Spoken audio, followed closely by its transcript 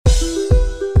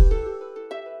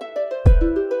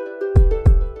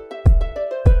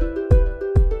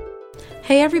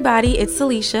Hey everybody, it's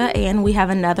Celicia, and we have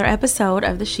another episode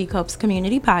of the She Copes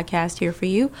Community Podcast here for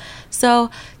you.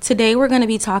 So today we're going to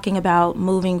be talking about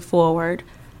moving forward.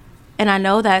 And I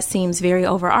know that seems very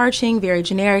overarching, very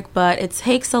generic, but it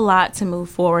takes a lot to move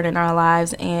forward in our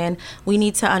lives, and we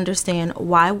need to understand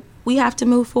why we have to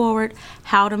move forward,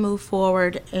 how to move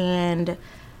forward, and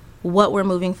what we're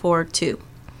moving forward to.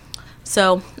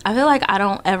 So I feel like I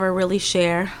don't ever really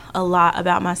share a lot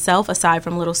about myself aside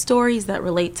from little stories that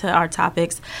relate to our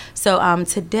topics. So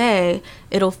today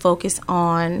it'll focus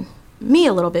on me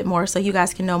a little bit more so you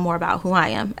guys can know more about who I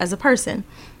am as a person.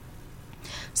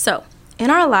 So in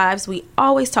our lives, we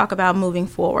always talk about moving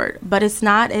forward, but it's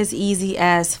not as easy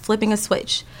as flipping a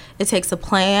switch. It takes a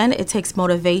plan, it takes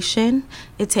motivation,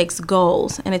 it takes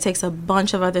goals, and it takes a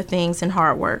bunch of other things and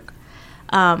hard work.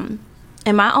 In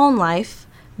my own life,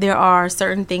 there are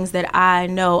certain things that I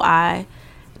know I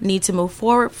need to move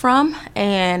forward from,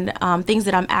 and things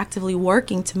that I'm actively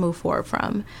working to move forward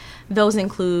from. Those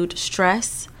include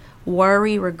stress,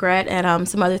 worry, regret, and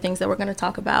some other things that we're going to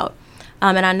talk about.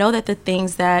 And I know that the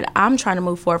things that I'm trying to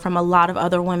move forward from, a lot of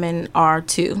other women are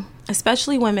too,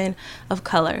 especially women of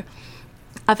color.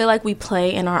 I feel like we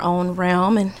play in our own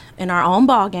realm and in our own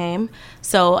ball game,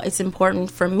 so it's important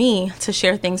for me to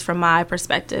share things from my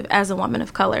perspective as a woman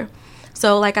of color.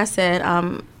 So like I said,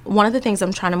 one of the things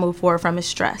I'm trying to move forward from is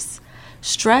stress.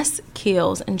 Stress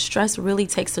kills, and stress really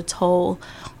takes a toll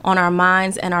on our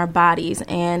minds and our bodies.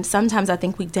 And sometimes I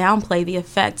think we downplay the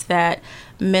effect that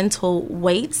mental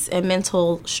weights and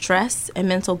mental stress and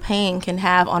mental pain can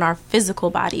have on our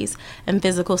physical bodies and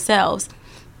physical selves.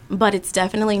 But it's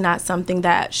definitely not something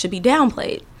that should be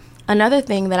downplayed. Another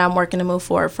thing that I'm working to move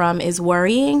forward from is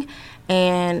worrying.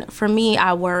 And for me,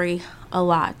 I worry a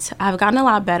lot. I've gotten a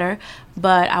lot better,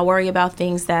 but I worry about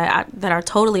things that are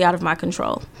totally out of my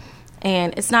control.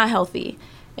 And it's not healthy.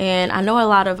 And I know a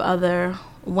lot of other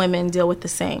women deal with the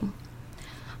same.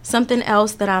 Something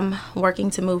else that I'm working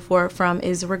to move forward from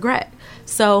is regret.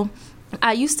 So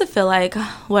I used to feel like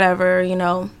whatever,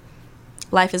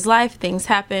 life is life, things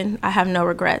happen, I have no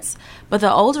regrets. But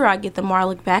the older I get, the more I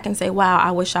look back and say, wow,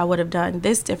 I wish I would have done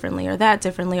this differently or that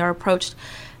differently or approached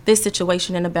this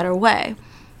situation in a better way.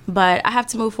 But I have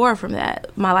to move forward from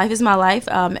that. My life is my life.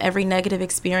 Every negative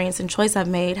experience and choice I've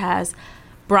made has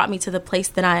brought me to the place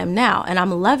that I am now. And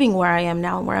I'm loving where I am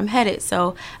now and where I'm headed.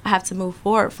 So I have to move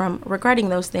forward from regretting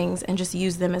those things and just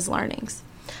use them as learnings.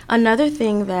 Another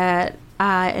thing that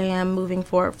I am moving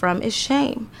forward from is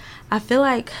shame. I feel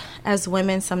like as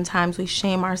women, sometimes we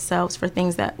shame ourselves for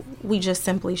things that we just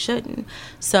simply shouldn't.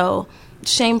 So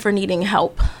shame for needing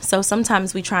help. So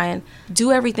sometimes we try and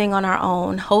do everything on our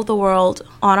own, hold the world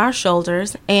on our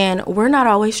shoulders, and we're not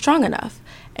always strong enough.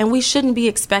 And we shouldn't be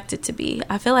expected to be.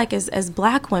 I feel like as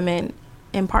Black women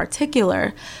in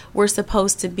particular, we're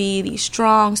supposed to be these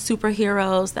strong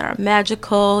superheroes that are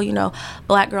magical,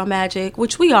 Black girl magic,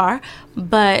 which we are,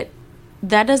 but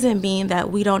that doesn't mean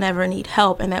that we don't ever need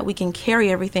help and that we can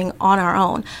carry everything on our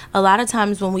own. A lot of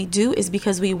times when we do is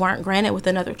because we weren't granted with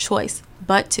another choice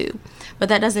but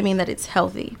that doesn't mean that it's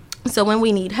healthy. So when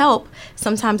we need help,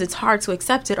 sometimes it's hard to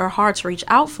accept it or hard to reach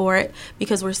out for it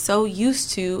because we're so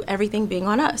used to everything being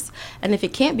on us. And if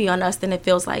it can't be on us, then it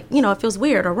feels like, it feels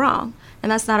weird or wrong. And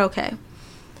that's not okay.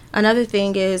 Another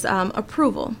thing is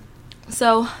approval.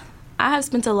 So I have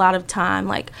spent a lot of time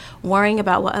worrying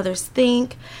about what others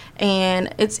think,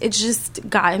 and it's just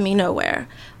gotten me nowhere.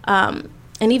 And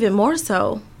even more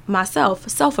so,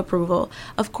 self-approval.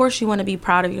 Of course, you want to be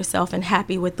proud of yourself and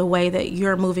happy with the way that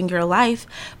you're moving your life,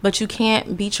 but you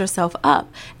can't beat yourself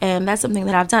up. And that's something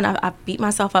that I've done. I beat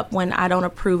myself up when I don't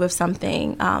approve of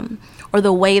something or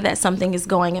the way that something is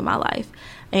going in my life.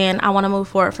 And I want to move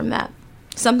forward from that.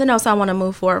 Something else I want to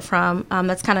move forward from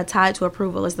that's kind of tied to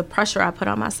approval is the pressure I put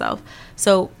on myself.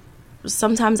 So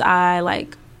sometimes I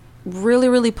really,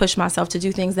 really push myself to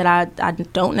do things that I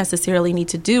don't necessarily need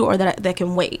to do or that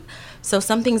can wait. So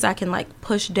some things I can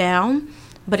push down,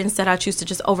 but instead I choose to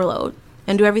just overload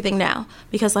and do everything now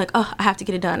because I have to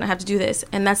get it done. I have to do this.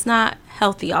 And that's not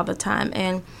healthy all the time.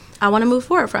 And I want to move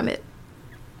forward from it.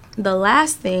 The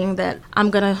last thing that I'm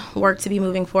going to work to be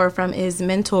moving forward from is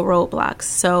mental roadblocks.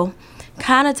 So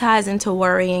kind of ties into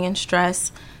worrying and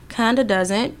stress, kind of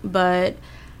doesn't, but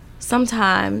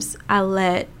sometimes I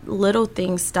let little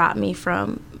things stop me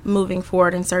from moving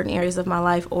forward in certain areas of my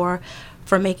life or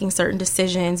from making certain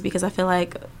decisions because I feel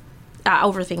like I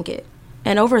overthink it.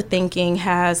 And overthinking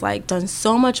has done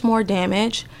so much more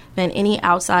damage than any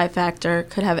outside factor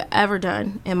could have ever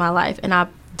done in my life. And I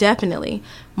definitely,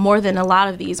 more than a lot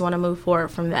of these, want to move forward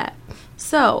from that.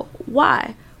 So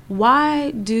why?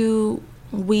 Why do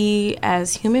we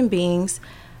as human beings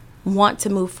want to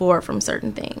move forward from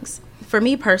certain things. For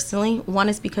me personally, one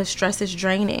is because stress is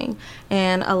draining,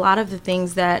 and a lot of the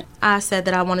things that I said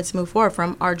that I wanted to move forward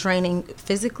from are draining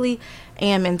physically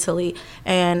and mentally.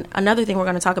 And another thing we're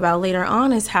going to talk about later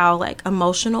on is how like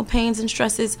emotional pains and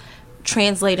stresses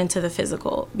translate into the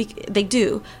physical. They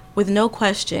do. With no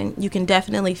question, you can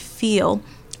definitely feel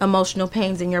emotional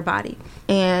pains in your body.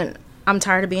 And I'm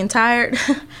tired of being tired,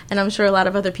 and I'm sure a lot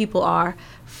of other people are,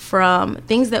 from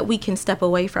things that we can step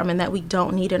away from and that we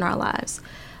don't need in our lives.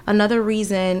 Another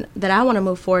reason that I want to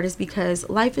move forward is because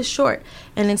life is short,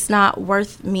 and it's not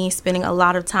worth me spending a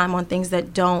lot of time on things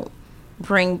that don't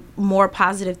bring more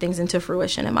positive things into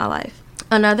fruition in my life.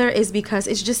 Another is because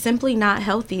it's just simply not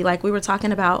healthy. Like we were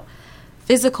talking about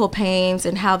physical pains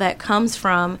and how that comes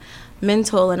from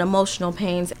mental and emotional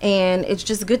pains, and it's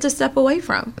just good to step away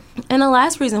from. And the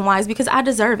last reason why is because I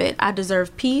deserve it. I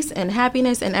deserve peace and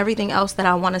happiness and everything else that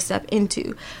I want to step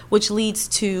into, which leads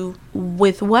to,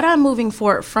 with what I'm moving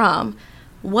forward from,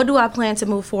 what do I plan to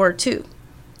move forward to?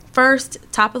 First,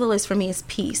 top of the list for me is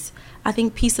peace. I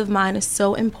think peace of mind is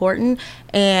so important,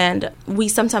 and we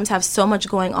sometimes have so much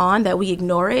going on that we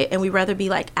ignore it, and we rather be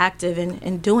like active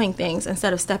and doing things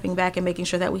instead of stepping back and making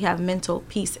sure that we have mental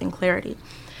peace and clarity.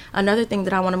 Another thing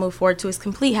that I want to move forward to is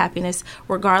complete happiness,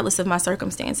 regardless of my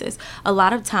circumstances. A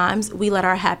lot of times we let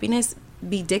our happiness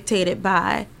be dictated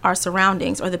by our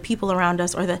surroundings or the people around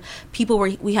us or the people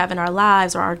we have in our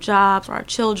lives or our jobs or our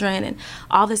children and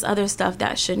all this other stuff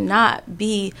that should not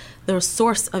be the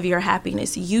source of your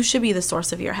happiness. You should be the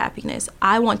source of your happiness.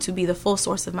 I want to be the full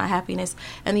source of my happiness,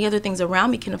 and the other things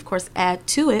around me can, of course, add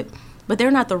to it. But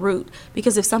they're not the root,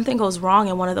 because if something goes wrong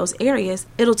in one of those areas,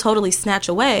 it'll totally snatch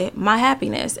away my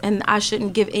happiness, and I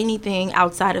shouldn't give anything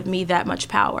outside of me that much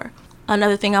power.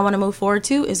 Another thing I want to move forward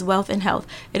to is wealth and health.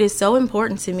 It is so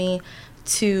important to me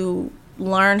to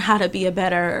learn how to be a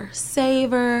better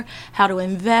saver, how to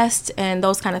invest, and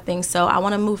those kind of things. So I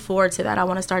want to move forward to that. I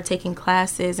want to start taking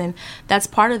classes, and that's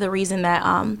part of the reason that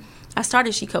I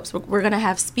started She Copes. We're going to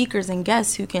have speakers and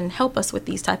guests who can help us with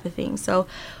these type of things. So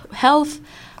health,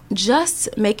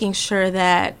 just making sure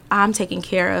that I'm taking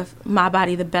care of my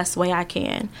body the best way I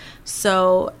can.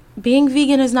 So being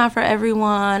vegan is not for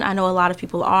everyone. I know a lot of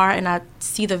people are, and I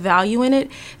see the value in it,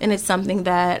 and it's something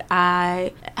that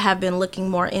I have been looking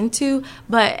more into,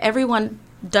 but everyone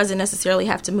doesn't necessarily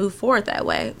have to move forward that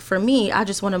way. For me, I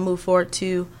just want to move forward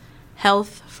to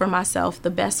health for myself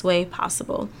the best way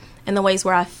possible, in the ways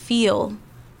where I feel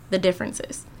the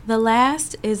differences. The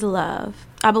last is love.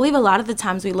 I believe a lot of the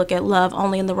times we look at love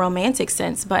only in the romantic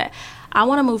sense, but I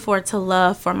want to move forward to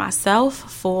love for myself,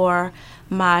 for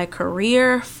my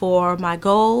career, for my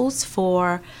goals,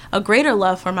 for a greater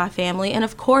love for my family, and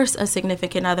of course a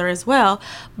significant other as well.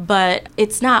 But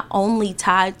it's not only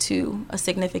tied to a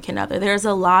significant other. There's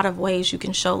a lot of ways you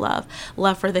can show love.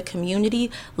 Love for the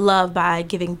community, love by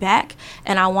giving back,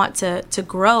 and I want to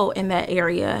grow in that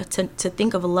area, to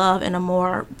think of love in a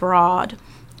more broad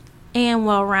and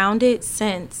well-rounded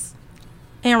sense.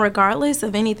 And regardless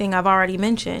of anything I've already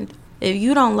mentioned, if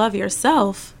you don't love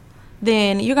yourself,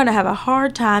 then you're going to have a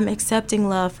hard time accepting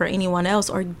love for anyone else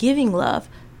or giving love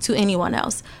to anyone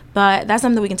else. But that's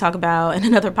something we can talk about in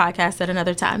another podcast at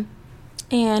another time.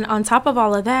 And on top of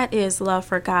all of that is love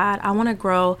for God. I want to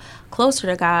grow closer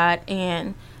to God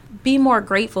and be more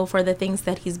grateful for the things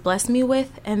that He's blessed me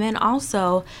with, and then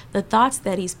also the thoughts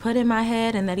that He's put in my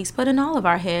head and that He's put in all of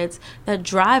our heads that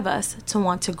drive us to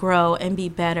want to grow and be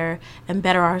better and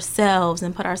better ourselves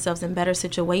and put ourselves in better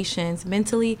situations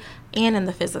mentally and in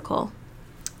the physical.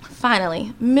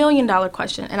 Finally, $1 million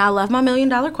question, and I love my $1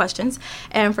 million questions,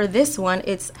 and for this one,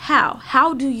 it's how?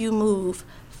 How do you move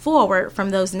forward from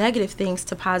those negative things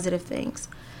to positive things?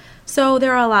 So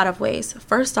there are a lot of ways.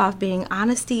 First off, being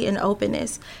honesty and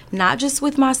openness, not just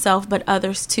with myself, but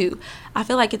others too. I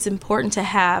feel like it's important to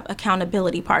have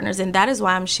accountability partners, and that is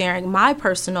why I'm sharing my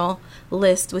personal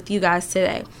list with you guys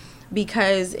today.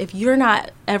 Because if you're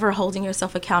not ever holding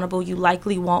yourself accountable, you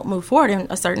likely won't move forward in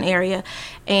a certain area,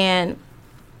 and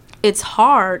it's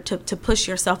hard to push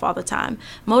yourself all the time.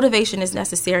 Motivation is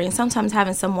necessary, and sometimes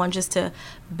having someone just to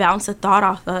bounce a thought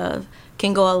off of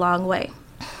can go a long way.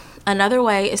 Another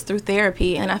way is through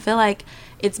therapy, and I feel like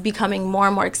it's becoming more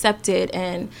and more accepted,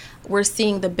 and we're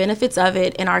seeing the benefits of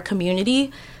it in our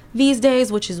community these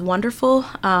days, which is wonderful.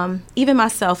 Even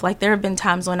myself, like there have been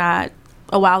times when a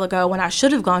while ago when I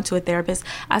should have gone to a therapist,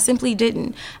 I simply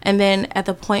didn't. And then at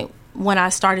the point when I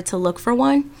started to look for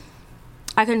one,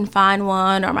 I couldn't find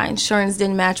one, or my insurance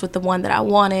didn't match with the one that I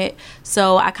wanted.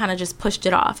 So I kind of just pushed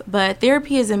it off. But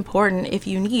therapy is important if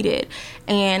you need it.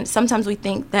 And sometimes we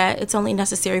think that it's only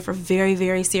necessary for very,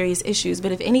 very serious issues.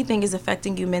 But if anything is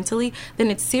affecting you mentally,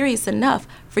 then it's serious enough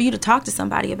for you to talk to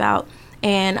somebody about.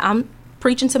 And I'm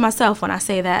preaching to myself when I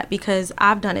say that, because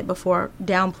I've done it before,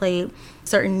 downplayed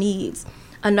certain needs.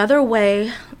 Another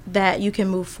way that you can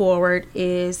move forward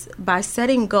is by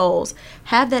setting goals.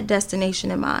 Have that destination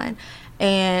in mind.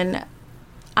 And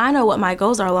I know what my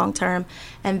goals are long term,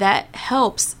 and that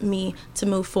helps me to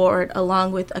move forward,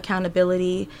 along with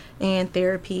accountability and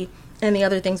therapy and the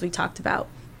other things we talked about.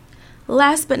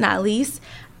 Last but not least,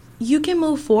 you can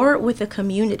move forward with a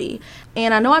community.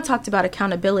 And I know I talked about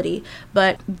accountability,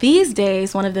 but these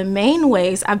days, one of the main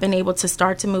ways I've been able to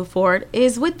start to move forward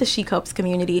is with the She Copes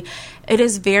community. It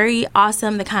is very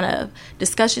awesome, the kind of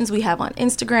discussions we have on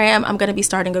Instagram. I'm going to be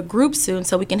starting a group soon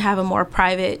so we can have a more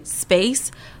private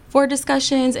space for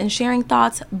discussions and sharing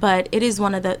thoughts, but it is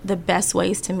one of the best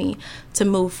ways to me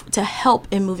to help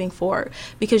in moving forward,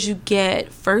 because you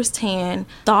get firsthand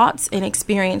thoughts and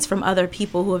experience from other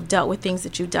people who have dealt with things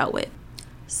that you dealt with.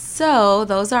 So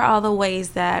those are all the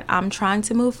ways that I'm trying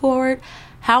to move forward,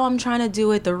 how I'm trying to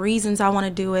do it, the reasons I want to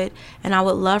do it, and I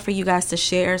would love for you guys to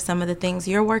share some of the things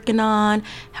you're working on,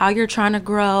 how you're trying to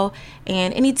grow,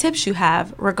 and any tips you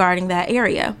have regarding that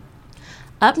area.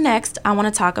 Up next, I want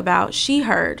to talk about She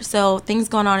Heard, so things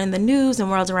going on in the news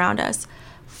and world around us.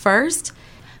 First,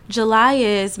 July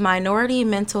is Minority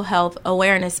Mental Health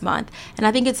Awareness Month, and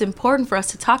I think it's important for us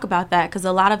to talk about that, because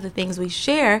a lot of the things we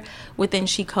share within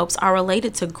She Copes are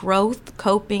related to growth,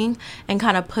 coping, and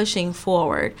kind of pushing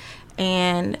forward.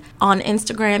 And on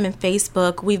Instagram and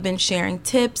Facebook, we've been sharing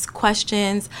tips,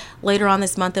 questions. Later on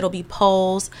this month, it'll be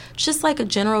polls, just like a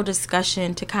general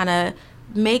discussion to kind of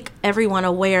make everyone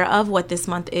aware of what this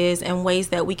month is and ways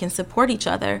that we can support each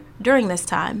other during this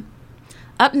time.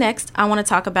 Up next, I want to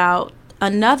talk about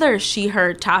another She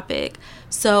Heard topic.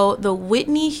 So the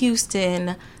Whitney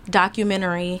Houston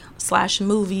documentary /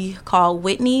 movie called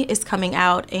Whitney is coming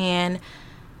out, and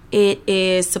it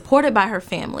is supported by her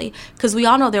family, because we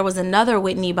all know there was another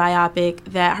Whitney biopic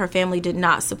that her family did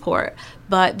not support,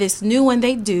 but this new one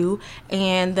they do,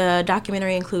 and the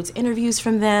documentary includes interviews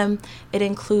from them. It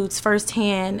includes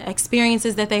firsthand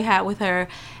experiences that they had with her,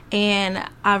 and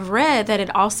I've read that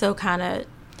it also kind of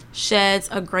sheds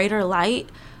a greater light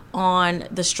on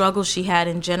the struggles she had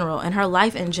in general and her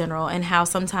life in general, and how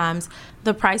sometimes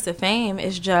the price of fame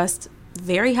is just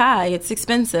very high. It's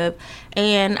expensive.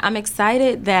 And I'm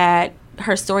excited that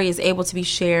her story is able to be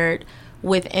shared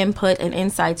with input and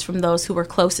insights from those who were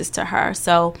closest to her.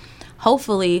 So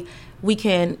hopefully we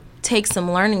can take some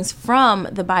learnings from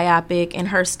the biopic and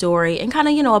her story and kind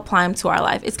of, apply them to our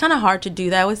life. It's kind of hard to do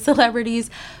that with celebrities,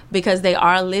 because they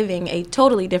are living a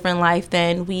totally different life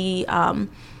than we are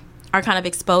kind of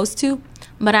exposed to.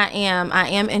 But I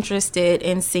am interested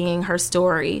in seeing her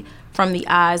story from the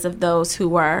eyes of those who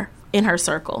were in her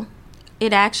circle.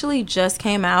 It actually just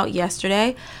came out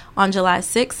yesterday on July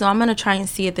 6th, so I'm going to try and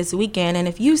see it this weekend. And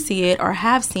if you see it or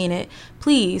have seen it,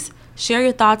 please share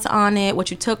your thoughts on it,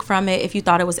 what you took from it, if you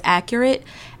thought it was accurate,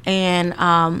 and,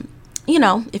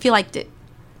 if you liked it.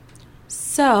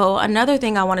 So another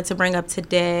thing I wanted to bring up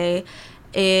today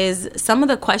is some of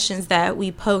the questions that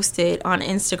we posted on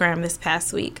Instagram this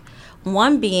past week.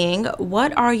 One being,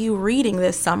 what are you reading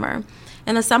this summer?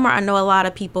 In the summer, I know a lot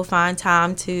of people find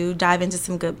time to dive into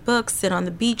some good books, sit on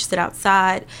the beach, sit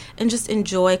outside, and just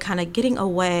enjoy kind of getting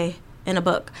away in a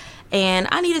book. And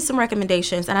I needed some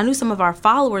recommendations, and I knew some of our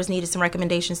followers needed some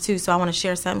recommendations too, so I want to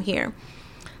share some here.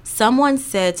 Someone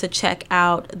said to check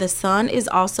out The Sun Is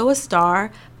Also a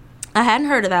Star. I hadn't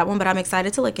heard of that one, but I'm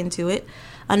excited to look into it.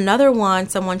 Another one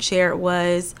someone shared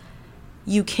was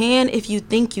You Can If You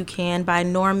Think You Can by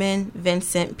Norman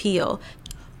Vincent Peale.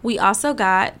 We also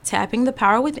got Tapping the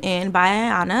Power Within by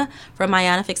Ayana from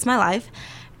Ayana Fix My Life,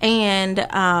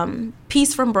 and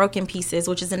Peace from Broken Pieces,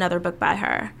 which is another book by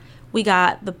her. We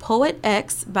got The Poet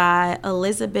X by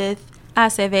Elizabeth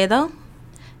Acevedo.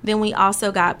 Then we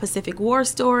also got Pacific War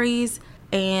Stories,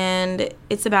 and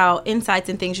it's about insights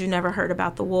and things you never heard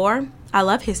about the war. I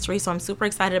love history, so I'm super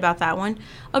excited about that one.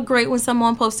 A great one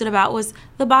someone posted about was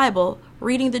the Bible,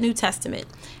 reading the New Testament.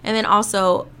 And then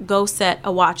also Go Set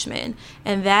a Watchman.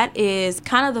 And that is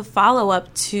kind of the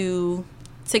follow-up to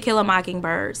To Kill a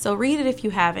Mockingbird. So read it if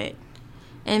you haven't.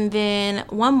 And then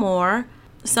one more.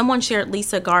 Someone shared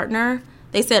Lisa Gardner.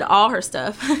 They said all her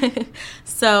stuff.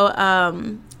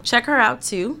 So check her out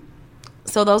too.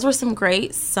 So those were some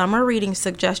great summer reading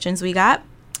suggestions we got.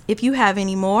 If you have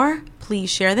any more, please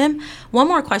share them. One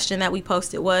more question that we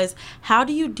posted was, how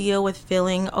do you deal with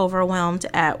feeling overwhelmed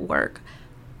at work?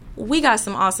 We got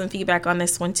some awesome feedback on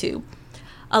this one too.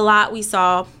 A lot we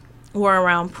saw were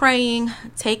around praying,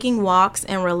 taking walks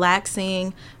and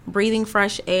relaxing, breathing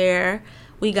fresh air.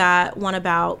 We got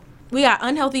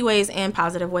unhealthy ways and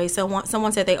positive ways. So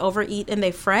someone said they overeat and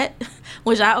they fret,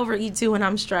 which I overeat too when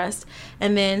I'm stressed.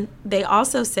 And then they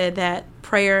also said that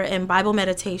prayer and Bible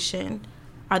meditation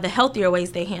are the healthier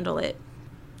ways they handle it.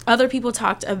 Other people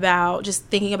talked about just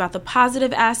thinking about the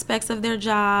positive aspects of their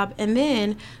job, and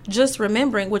then just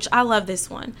remembering, which I love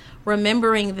this one,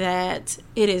 remembering that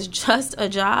it is just a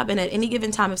job, and at any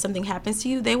given time if something happens to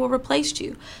you, they will replace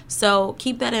you. So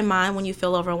keep that in mind when you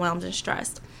feel overwhelmed and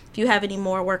stressed. If you have any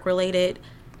more work-related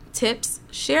tips,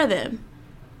 share them.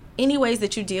 Any ways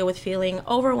that you deal with feeling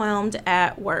overwhelmed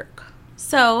at work.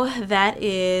 So that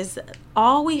is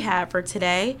all we have for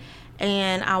today.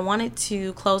 And I wanted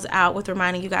to close out with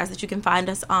reminding you guys that you can find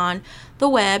us on the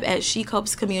web at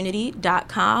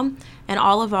shecopescommunity.com, and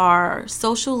all of our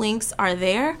social links are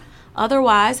there.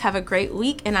 Otherwise, have a great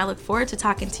week, and I look forward to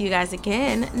talking to you guys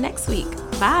again next week.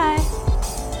 Bye.